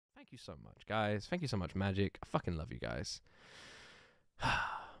Thank you so much, guys. Thank you so much, Magic. I fucking love you guys.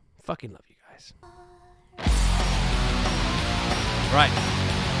 Fucking love you guys. Right.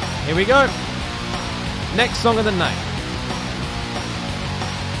 Here we go. Next song of the night.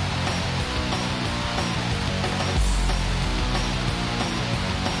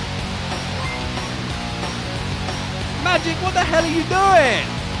 Magic, what the hell are you doing?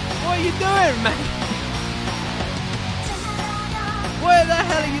 What are you doing, man? What the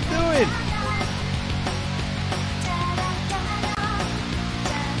hell are you doing?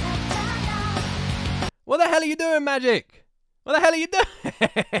 What the hell are you doing, Magic? What the hell are you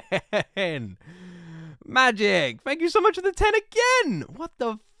doing? Magic, thank you so much for the 10 again. What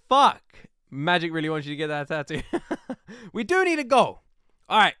the fuck? Magic really wants you to get that tattoo. We do need a goal.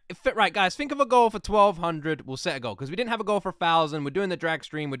 All right, right, guys, think of a goal for 1,200. We'll set a goal because we didn't have a goal for 1,000. We're doing the drag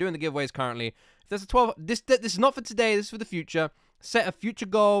stream. We're doing the giveaways currently. If there's a 12, this is not for today. This is for the future. Set a future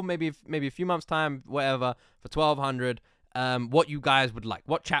goal, maybe a few months time, whatever, for 1,200. What you guys would like,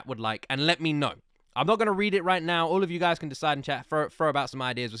 what chat would like, and let me know. I'm not gonna read it right now. All of you guys can decide in chat. Throw about some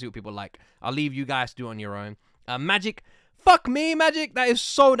ideas. We'll see what people like. I'll leave you guys to do it on your own. Magic, fuck me, Magic. That is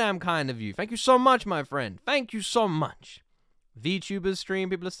so damn kind of you. Thank you so much, my friend. Thank you so much. VTubers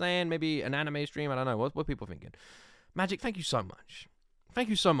stream, people are saying, maybe an anime stream, I don't know, what people thinking. Magic, thank you so much. Thank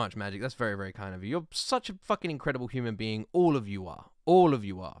you so much, Magic, that's very, very kind of you. You're such a fucking incredible human being, all of you are. All of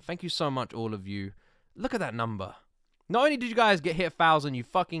you are. Thank you so much, all of you. Look at that number. Not only did you guys get hit 1,000, you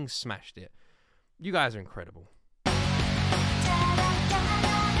fucking smashed it. You guys are incredible.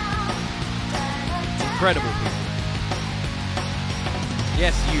 Incredible people.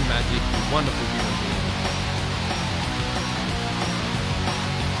 Yes, you, Magic, you wonderful human being.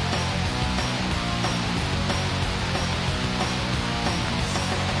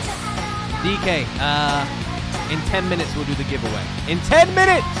 DK, in 10 minutes we'll do the giveaway. In 10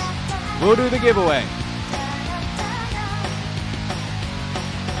 minutes, we'll do the giveaway.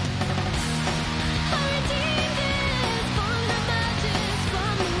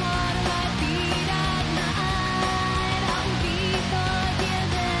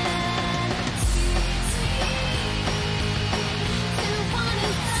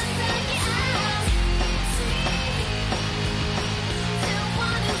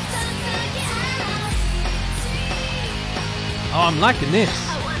 Oh, I'm liking this.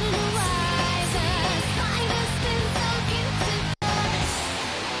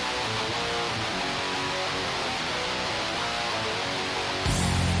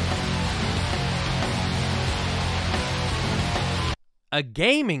 A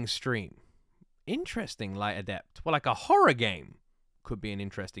gaming stream. Interesting, Light Adept. Well, like a horror game could be an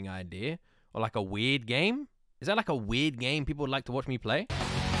interesting idea. Or like a weird game. Is that like a weird game people would like to watch me play?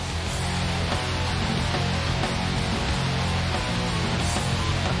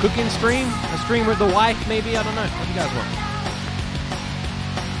 Cooking stream? A stream with the wife, maybe? I don't know. What do you guys want?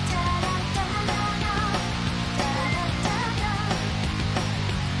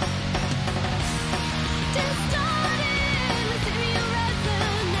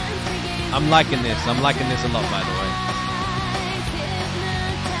 I'm liking this. I'm liking this a lot, by the way.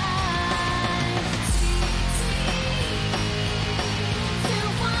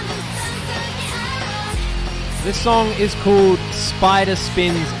 This song is called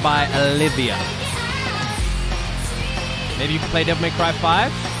SpidERSpins by Olivia. Maybe you can play Devil May Cry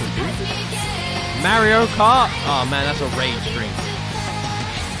 5? Could do. Mario Kart? Oh man, that's a rage stream.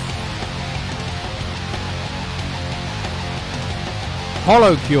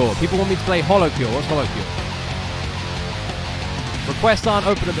 Hollow Cure. People want me to play Hollow Cure. What's Hollow Cure? Requests aren't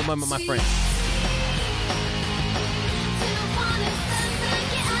open at the moment, my friend.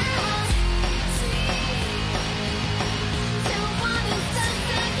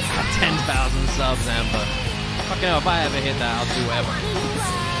 10,000 subs, Amber. Fucking hell, if I ever hit that, I'll do whatever.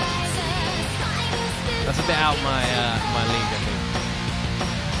 That's a bit out my my league, I think.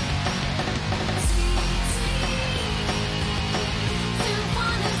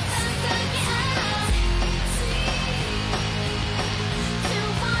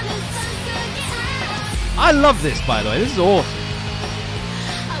 I love this, by the way. This is awesome.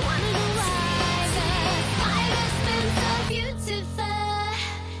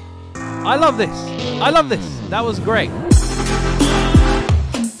 I love this. I love this. That was great.